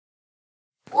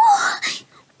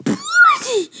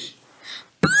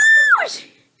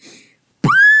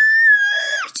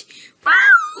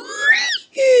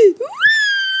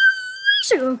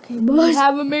I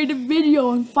haven't made a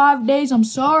video in 5 days. I'm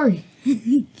sorry.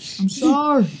 I'm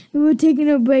sorry. We're taking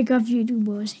a break off YouTube,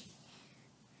 boys.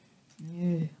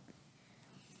 Yeah.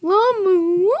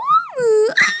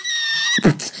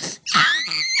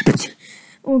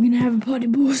 We're gonna have a party,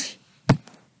 boys.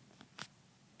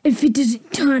 If it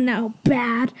doesn't turn out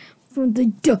bad from the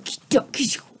ducky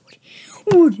squad,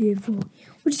 whatever.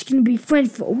 We're just gonna be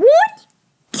friends for 1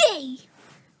 day.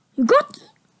 You got it?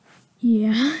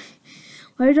 Yeah.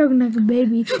 Why are you talking like a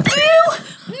baby? You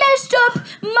messed up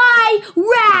my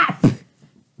rap.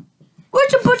 We're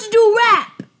supposed to do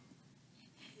rap.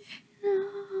 No.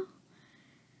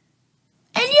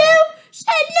 And you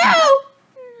said no.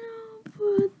 No,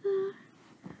 brother.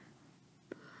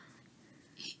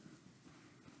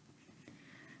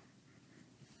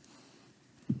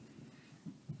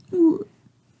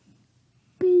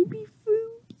 Baby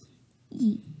fruit.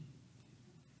 Yeah.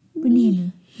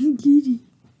 Banana. Get it.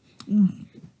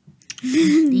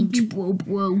 Thanks,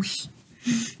 bros.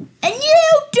 And you,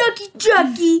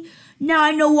 Ducky. Now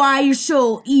I know why you're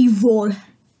so evil.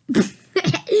 We're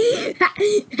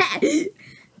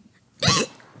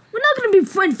not gonna be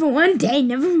friends for 1 day.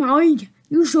 Never mind.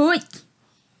 You saw it.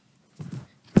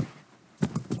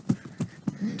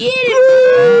 Get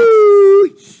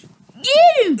him!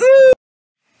 Get him!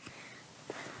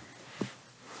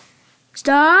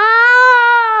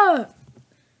 Stop!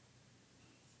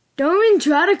 Don't even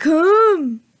try to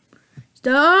come.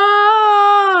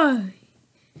 Stop!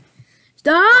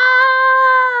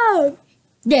 Stop!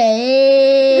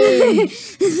 Yay!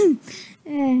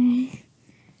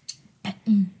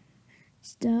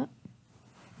 Stop.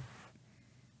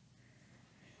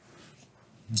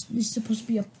 This is supposed to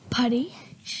be a party.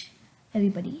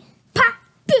 Everybody. Party.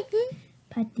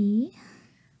 Party,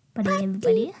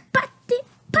 everybody. Party.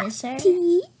 Yes, sir.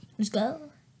 Let's go.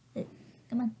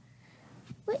 Come on.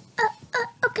 Wait.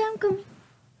 Okay, I'm coming.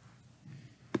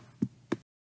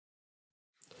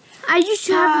 I used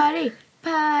to have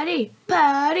Party.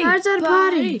 How's that a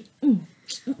party?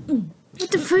 What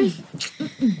the freak?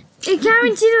 It can't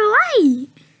even see the light.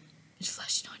 It's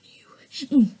flashing on you.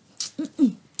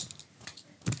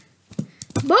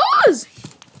 Boss!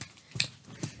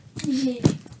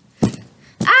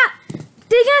 Ah!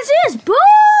 They can't see us!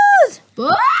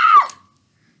 Boss!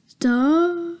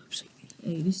 Stop.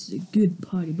 Hey, this is a good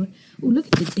party, but oh, look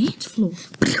at the dance floor.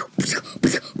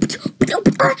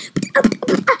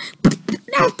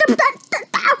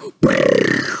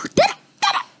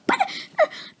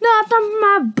 No, that's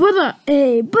my brother.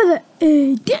 Hey, brother.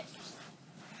 Hey,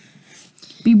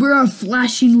 Beware of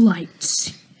flashing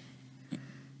lights.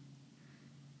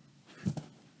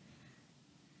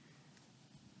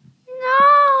 No!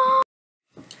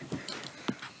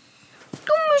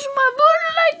 Don't miss my brother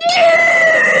like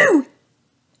that!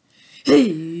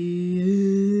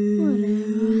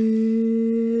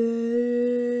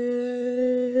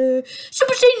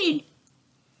 Super Saiyan!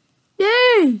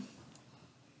 Hey!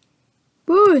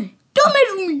 Boy! Don't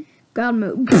mess with me! God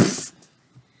move.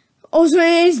 Also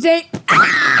instinct.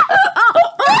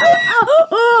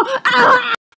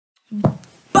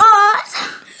 Boss!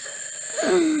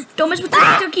 Don't mess with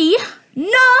the turkey.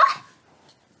 No!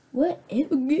 What?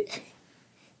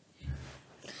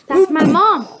 That's my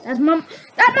mom. That's my mom.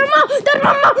 That's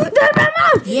my mom.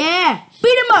 Yeah!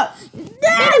 Beat him up!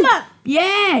 Beat him up!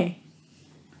 Yeah!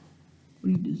 What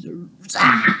he deserves.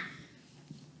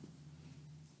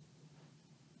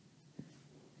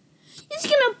 He's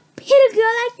gonna hit a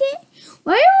girl like that?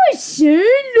 Why are we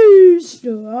saying this?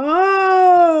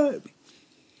 Stop.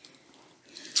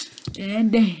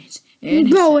 And dance. And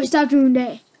Bro, stop doing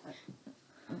that.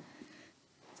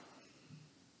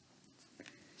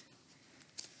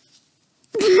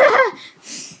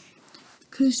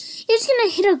 Cause You're just gonna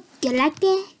hit a girl like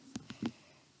that?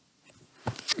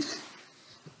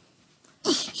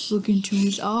 look into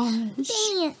his eyes.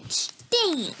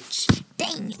 Dance.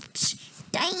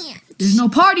 There's no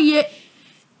party yet.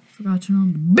 Forgot to turn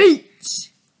on the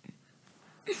beats.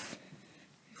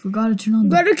 Forgot to turn on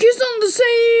the. Got a kiss on the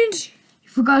stage. You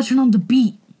forgot to turn on the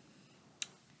beat.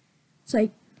 It's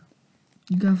like,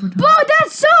 You got to. bro,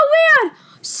 that's so weird.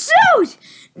 Suit.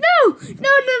 No. No.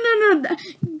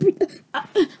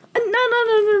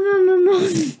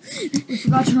 You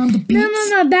forgot to turn on the beats.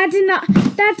 No, that did not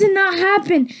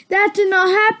happen.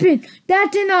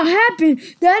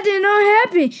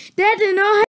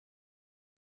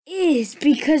 It's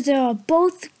because they are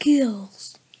both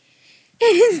girls.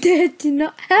 And that did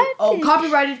not happen. Oh,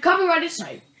 copyrighted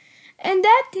site. And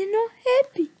that did not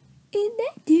happen.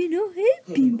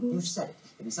 Boy. You said it.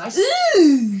 It was nice.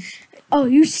 Oh,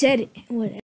 you said it.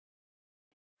 Whatever.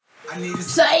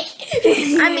 Psych.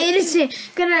 I'm innocent.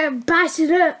 Gonna bash it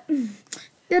up.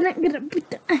 Gonna put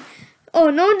the. Oh,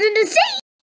 no one didn't say.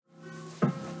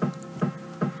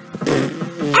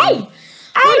 Hey,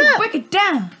 Hey, break it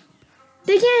down.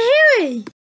 they can't hear me.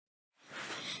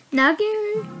 Now can you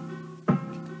hear me?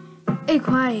 Hey,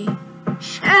 quiet.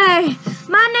 Hey,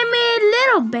 my name is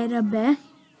Little Better Bear.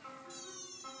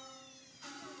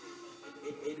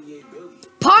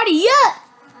 Party up.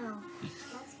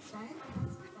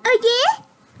 Oh yeah?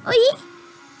 Oh yeah?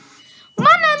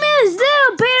 My name is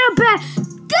Little Better Bear.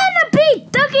 Gonna be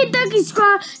Ducky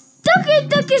Squad.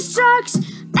 Ducky Sharks.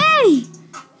 Hey!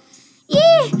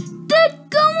 Yeah! They're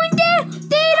going there.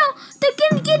 They're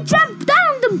gonna get dropped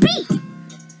down the beat.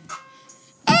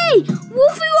 Hey!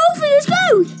 Wolfie, let's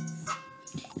go!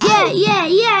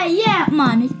 Yeah,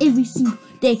 man, it's every single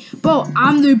day. Bro,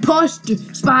 I'm the imposter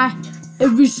spy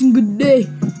every single day.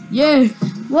 Yeah.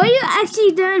 Were you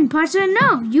actually the imposter?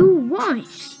 No, you weren't.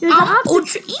 It was I'm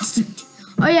ultra instant.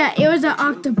 Oh yeah, it was an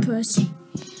octopus.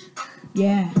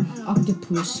 Yeah,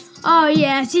 octopus. Oh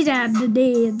yeah, she's out the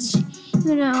dance.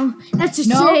 You know, that's a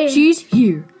No, shame. she's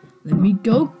here. Let me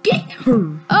go get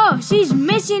her. Oh, she's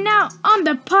missing out on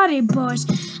the party bus.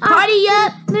 Party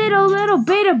up. Little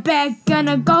beta bag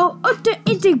gonna go up to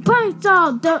instant points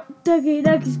all the Ducky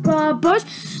Squad bus.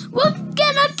 We're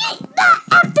gonna get the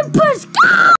octopus.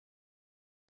 Go!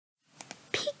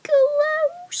 Piccolo.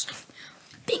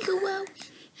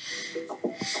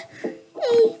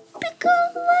 Hey,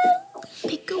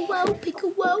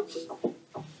 Piccolo.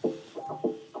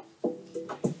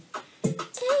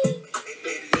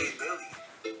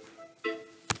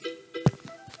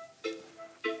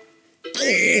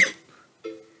 Hey.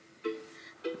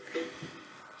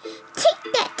 Take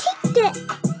that.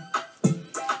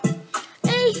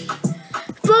 Hey,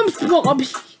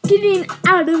 SpongeBob's getting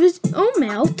out of his own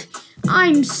mouth.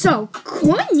 I'm so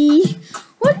corny.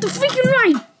 What the freak am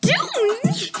I doing?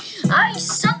 I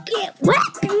suck at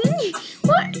rapping.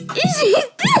 What is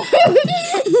it?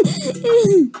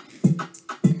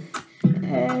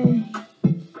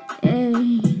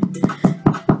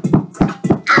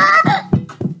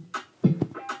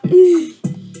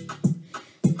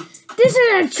 This is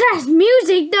a trash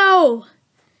music, though.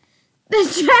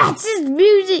 The trash is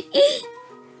music.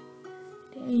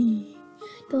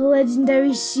 The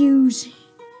legendary shoes.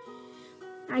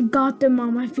 I got them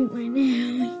on my feet right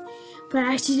now, but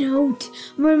I actually don't.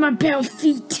 I'm wearing my bare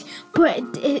feet,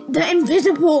 but they're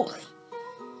invisible.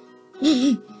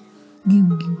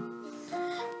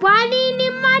 Riding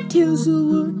in my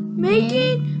Tesla,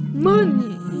 making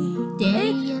money.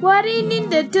 Riding in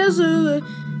the Tesla.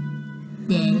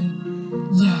 Yeah.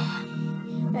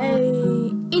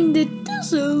 Hey, in the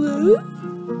Tesla.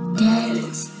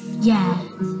 Yeah.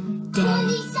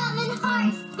 27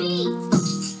 heartbeats.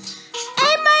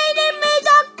 Hey, my name is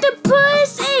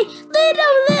Octopus. Hey,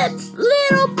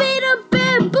 little beta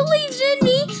bear believes in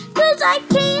me, 'cause I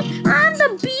can. I'm the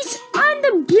beast.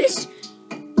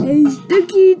 Hey,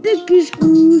 Ducky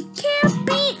School can't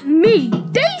beat me.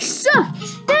 They suck.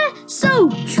 They're so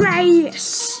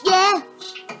trash.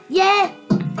 Yeah.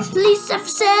 Police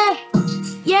officer.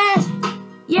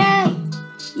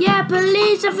 Yeah,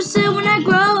 police officer. When I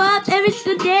grow up, every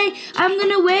single day, I'm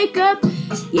gonna wake up.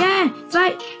 Yeah,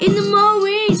 fight in the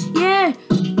mornings. Yeah,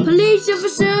 police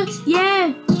officer.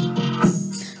 Yeah.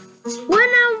 When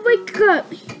I wake up,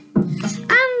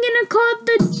 I'm gonna call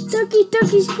the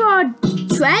Ducky Squad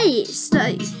trash.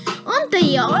 Like, aren't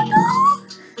they all?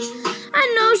 I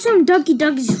know some Ducky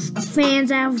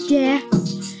fans out there.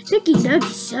 Ducky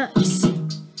sucks.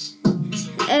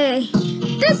 Hey,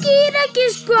 Ducky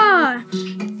Squad,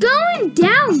 going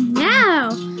down now.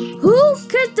 Who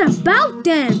cares about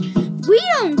them? We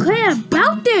don't care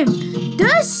about them.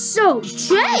 They're so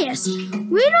trash.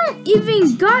 We don't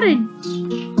even gotta.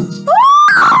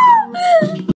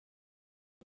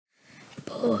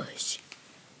 Push.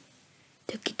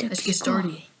 Ducky Let's get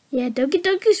started. Yeah, Ducky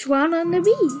Squad on the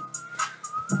beat.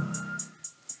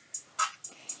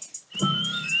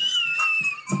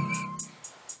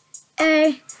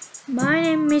 Hey, my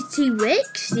name is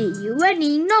T-Rexy. You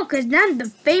already know, 'cause I'm the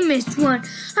famous one.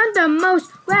 I'm the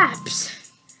most raps.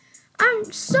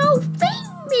 I'm so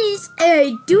famous.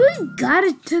 Hey, do we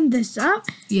gotta turn this up?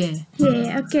 Yeah.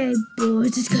 Yeah, okay,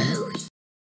 boys, let's go.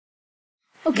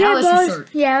 Okay, Now let's boys. restart.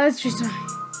 Yeah, let's restart.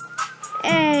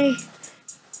 Hey,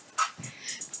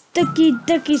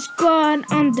 Ducky Squad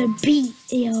on the beat,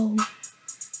 yo.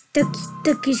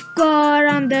 Ducky Squad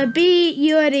on the beat,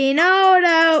 you already know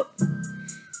though.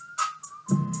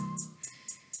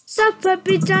 Suck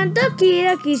puppets on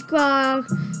Ducky Squad,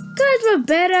 'cause we're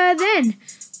better than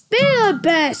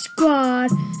Beatbox Squad.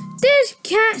 This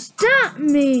can't stop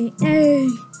me. Hey.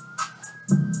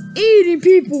 Eating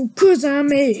people 'cause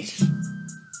I'm it.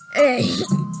 Hey.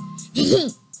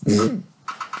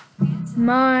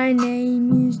 My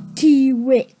name is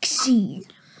T-Rexy.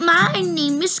 My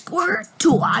name is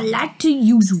Squirtle. I like to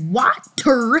use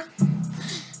water.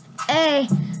 Hey,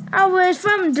 I was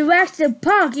from Jurassic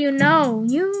Park, you know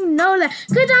that.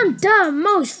 'Cause I'm the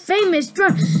most famous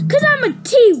drone. 'Cause I'm a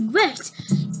T-Rex.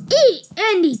 Eat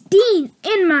anything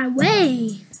in my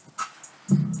way.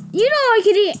 You know I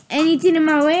could eat anything in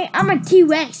my way. I'm a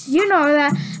T-Rex. You know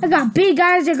that. I got big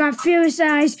eyes. I got fierce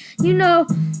eyes. You know,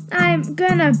 I'm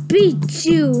gonna beat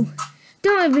you.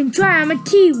 Don't even try. I'm a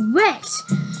T-Rex.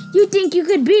 You think you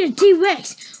could beat a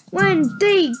T-Rex when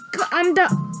I'm the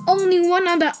only one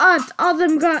on the earth. All of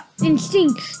them got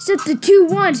instinct, except the two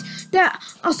ones that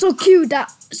are so cute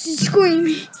that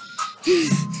scream.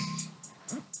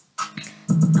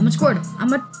 I'm a Squirtle.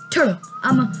 I'm a turtle.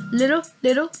 I'm a little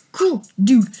cool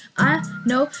dude. I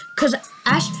know 'cause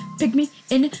Ash picked me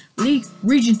in the league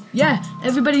region. Yeah,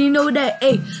 everybody know that.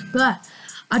 Hey, but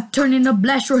I turn into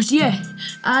Blastoise. Yeah,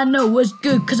 I know what's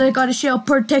good 'cause I got a shell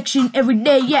protection every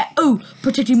day. Yeah, ooh,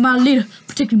 protecting my leader.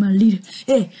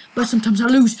 Hey, but sometimes I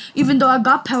lose, even though I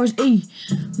got powers. Hey,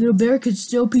 little bear could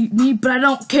still beat me, but I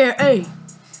don't care. Hey,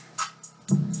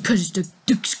 'cause it's the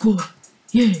Duck Squad.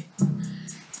 Yeah,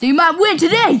 they might win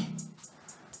today.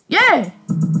 Yeah!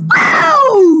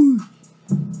 Wow!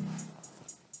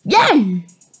 Yeah!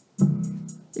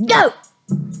 Go!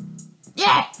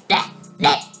 Yeah! That,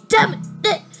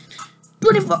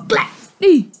 24 clap!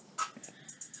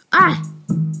 I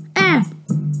am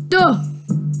the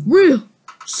real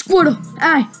Squirtle.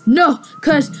 I know,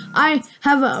 'cause I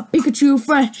have a Pikachu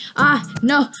friend. I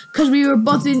know, 'cause we were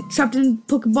both trapped in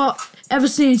Pokeball ever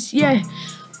since. Yeah,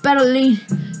 battling,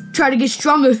 try to get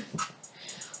stronger.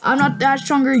 I'm not that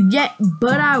stronger yet,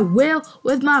 but I will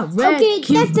with my red Okay,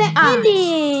 cute that's the eyes.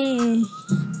 ending.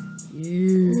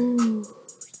 Yeah.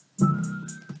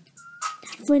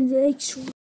 For the next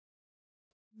one.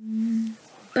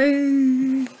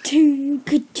 Boom, toon,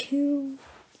 ka-toon.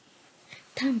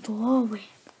 Time for Halloween.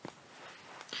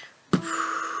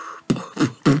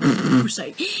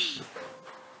 Say,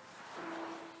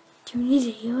 Do you need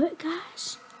to hear it,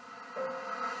 guys?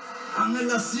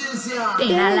 say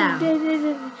that loud.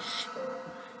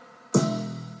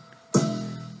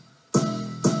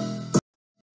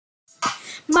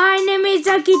 My name is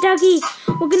Ducky. We're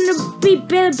gonna beat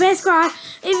the best squad.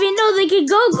 If you know they can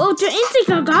go to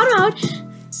Instagram mode.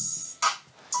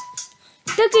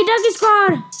 Ducky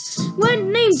squad.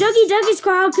 One name Ducky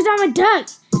squad, 'cause I'm a duck.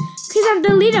 'Cause I'm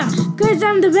the leader. 'Cause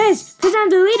I'm the best. 'Cause I'm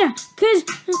the leader. 'Cause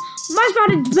my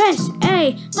squad is the best.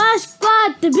 Hey, my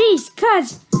squad the beast.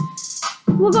 'Cause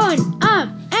we're going up.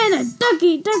 And the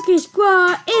Ducky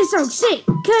squad is so sick.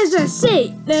 'Cause they're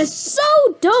sick. They're so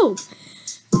dope.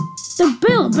 The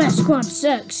Little Best Squad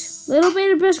sucks. Little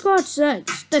Beta Best Squad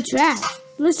sucks. The trash.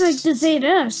 Looks like to say it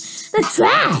us. The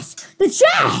trash. They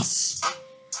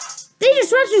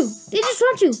just want you. They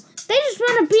just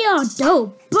want to be all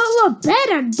dope. But we're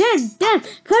better than them.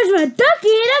 'Cause we're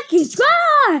Ducky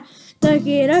Squad.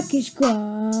 Ducky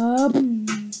Squad.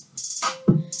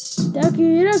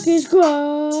 Ducky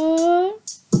Squad.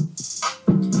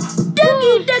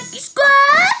 Ducky Squad.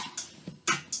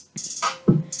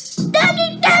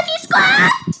 Ducky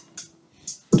Squad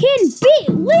can beat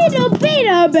Little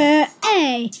Beta Bear.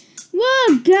 Ay,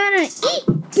 we're gonna eat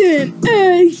them.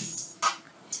 Ay,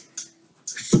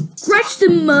 Scratch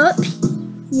them up.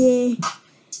 yeah,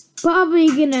 probably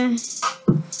gonna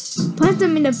punch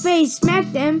them in the face,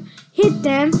 smack them, hit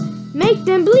them, make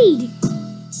them bleed.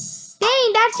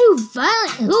 Dang, that's too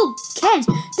violent. Who cares?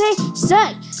 They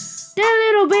suck. That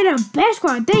Little Beta Bear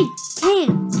Squad, they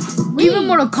can't. Even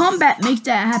Mortal Kombat makes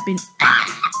that happen.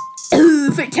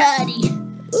 Ooh, fatality.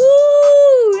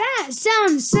 Ooh, that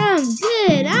sounds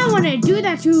good. I want to do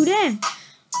that to them.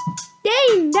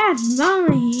 Dang, that's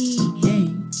lonely.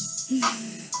 Dang.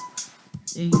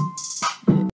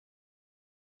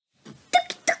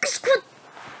 Ducky Squad.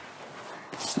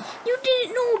 You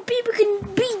didn't know people can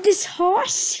beat this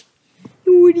horse?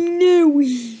 You already know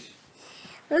it.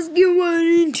 Let's get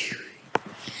right into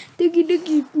it.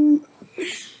 Ducky Squad.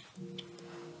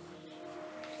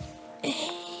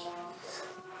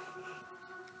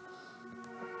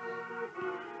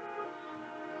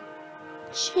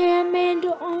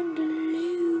 Charmander on the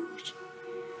loose.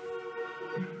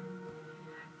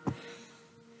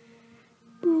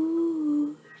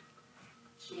 Boo.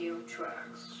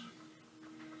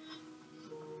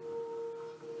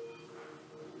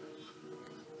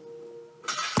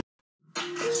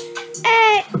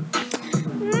 Hey,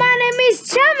 my name is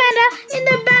Charmander. In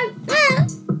the back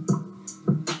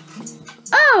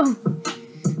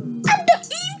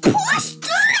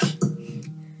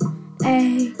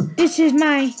Hey, this is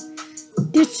me.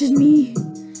 This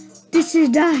is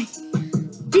I.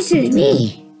 This is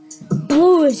me.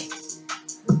 Boys.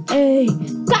 Hey,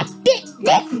 got it,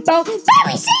 Nick Ball.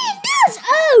 Barry Sanders!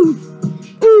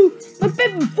 Oh! My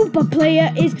favorite football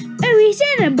player is Barry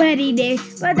Sanders, buddy there.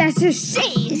 But that's just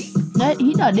saying.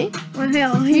 He not did. Well,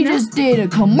 hell, He just did a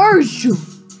commercial.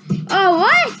 Oh,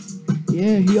 what?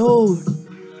 Yeah, he old.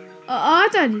 I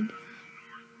thought it.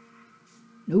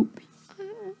 Nope.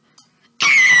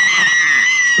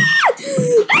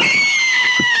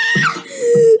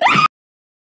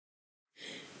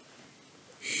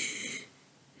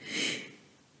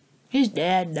 His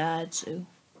dad died, so.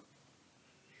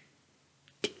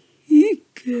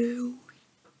 Tico.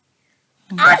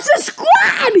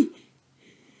 Unsubscribe!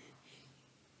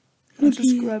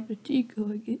 Unsubscribe to Tico,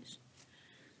 I guess.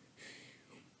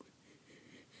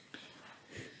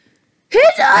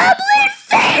 His ugly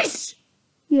face!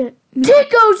 Yeah.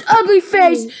 Tico's ugly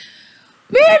face!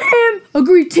 Me and him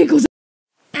agree Tico's.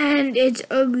 And its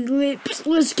ugly lips.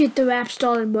 Let's get the rap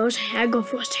started, boys. I go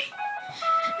first.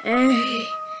 Hey,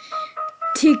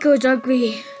 Tico's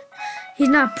ugly. He's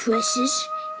not precious.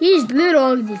 He's little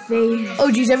ugly face.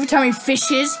 Oh geez, every time he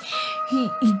fishes, he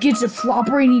gets a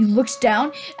flopper and he looks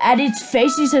down at its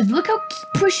face and he says, look how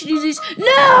precious it is.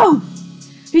 No!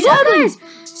 He's ugly!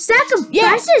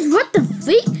 Sacrifices? What the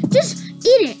freak? Just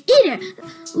eat it.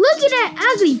 Look at that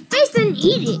ugly face and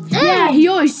eat it. Yeah, he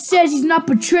always says he's not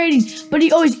betraying, but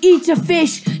he always eats a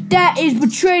fish. That is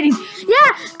betraying.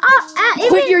 Yeah,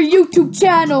 Quit your YouTube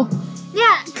channel.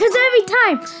 Yeah, because every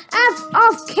time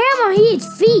off camera he eats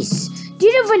fish. Do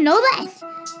you never know that?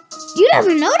 You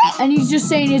never know that? And he's just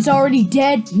saying it's already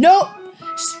dead. Nope.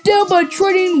 Still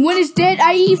betraying when it's dead.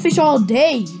 I eat fish all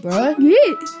day, bruh.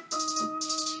 Yeah.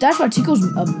 That's why Tico's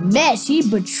a mess. He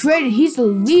betrayed it. He's the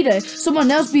leader. Someone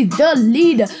else be the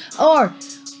leader. Or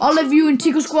all of you in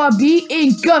Tico Squad be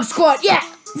in Gov Squad. Yeah,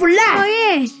 for life.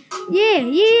 Oh, yeah. A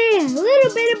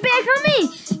little bit of back on me.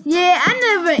 Yeah, I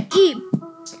never eat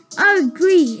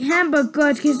ugly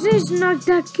hamburgers because it's not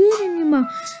that good anymore.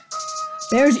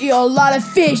 Bears eat a lot of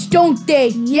fish, don't they?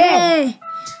 Yeah.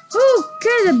 Who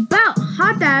cares about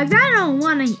hot dogs? I don't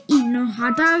want to eat no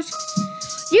hot dogs.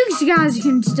 You guys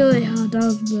can still eat hot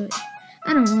dogs, but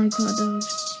I don't like hot dogs.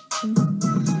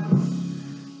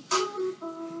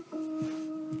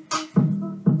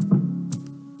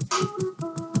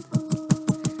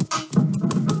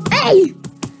 Hey!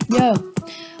 Yo,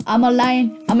 I'm a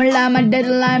lion, my dad's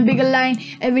a lion, bigger lion.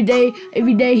 Every day,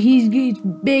 he gets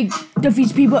big,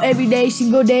 defeats people every day,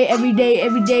 single day, every day,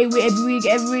 every week,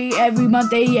 every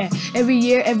month, yeah, every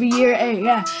year,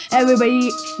 yeah.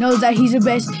 Everybody knows that he's the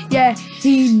best, yeah.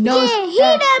 He knows He's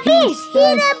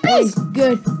a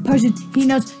good person. He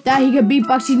knows that he can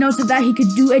beatbox. He knows that he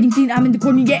could do anything. I'm in the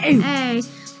corner, yeah. Hey,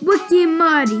 Ricky and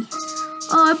Marty.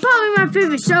 Oh, probably my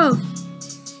favorite show.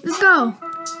 Let's go.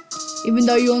 Even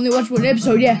though you only watch one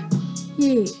episode, yeah.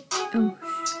 Yeah. Oh.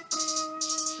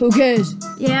 Who cares?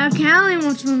 Yeah, okay, I only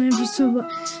watch one episode,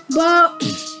 but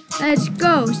let's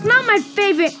go. It's not my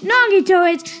favorite. Nagito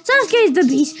is. Sasuke is the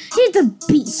beast. He's the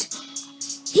beast.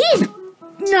 He's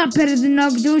not better than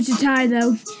Nagito Uchitai,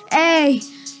 though. Hey.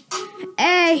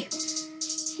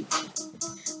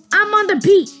 I'm on the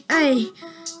beat. Hey.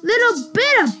 Little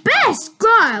bit of best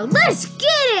squad. Let's get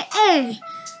it. Hey.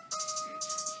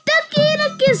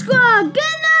 Ducky squad.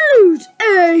 Gonna lose.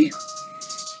 Hey.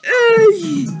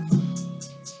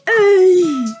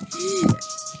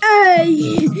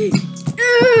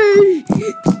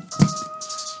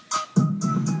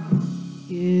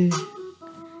 Yeah.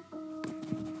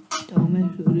 Don't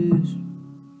mess with this.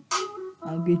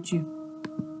 I'll get you.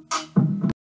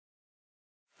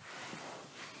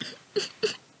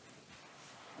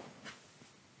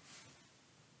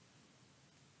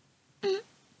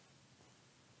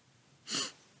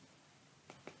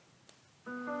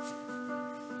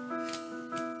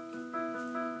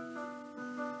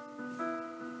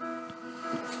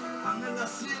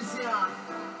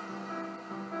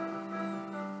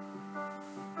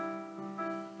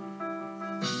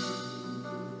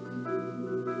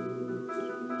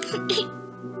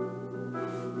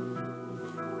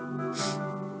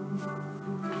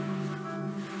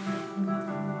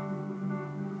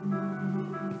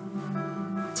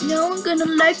 No one gonna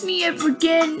like me ever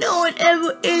again. No one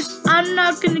ever is. I'm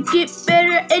not gonna get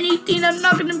better at anything. I'm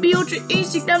not gonna be ultra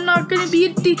instinct. I'm not gonna be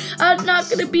anything. I'm not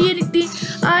gonna be anything.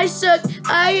 I suck.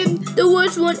 I am the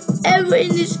worst one ever in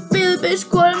this Beatbox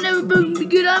squad. I'm never gonna be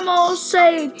good. I'm all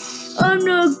saying I'm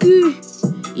not good.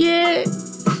 Yeah.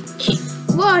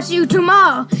 Watch you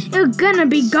tomorrow. You're gonna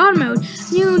be God mode.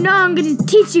 You know I'm gonna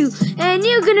teach you, and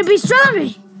you're gonna be stronger.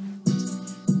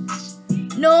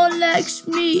 No one likes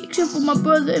me except for my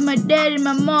brother and my dad and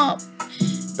my mom.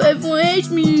 But everyone hates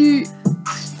me.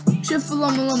 Except for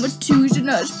Llama Llama 2, he's a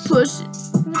nice pussy.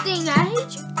 You think I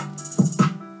hate you?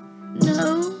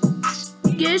 No,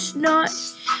 guess not.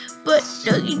 But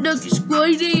Ducky Squad,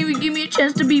 he didn't even give me a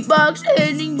chance to beatbox,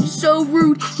 and he's so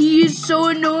rude. He is so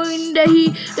annoying that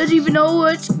he doesn't even know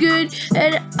what's good.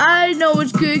 And I know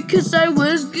what's good, cause I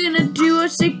was gonna do a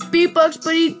sick beatbox,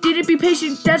 but he didn't be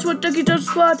patient. That's what Ducky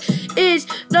Squad is,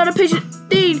 not a patient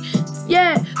thing.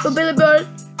 Yeah, but Billy Bird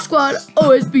Squad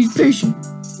always be patient.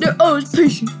 They're always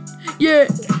patient. Yeah,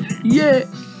 yeah.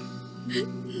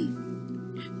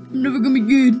 I'm never gonna be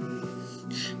good.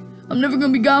 I'm never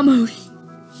gonna be God mode.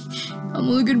 I'm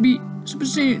only gonna be Super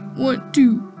Saiyan 1,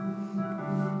 2,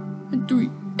 and 3.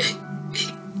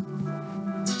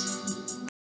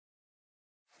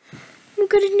 We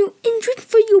got a new entrance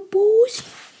for you, boys.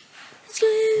 Let's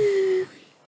go.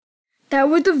 That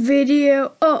was the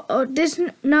video. This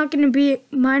is not gonna be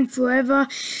mine forever.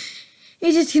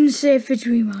 It's just gonna say if it's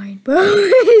mine,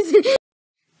 boys.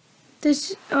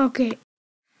 This okay.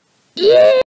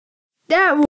 Yeah.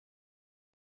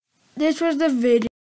 This was the video.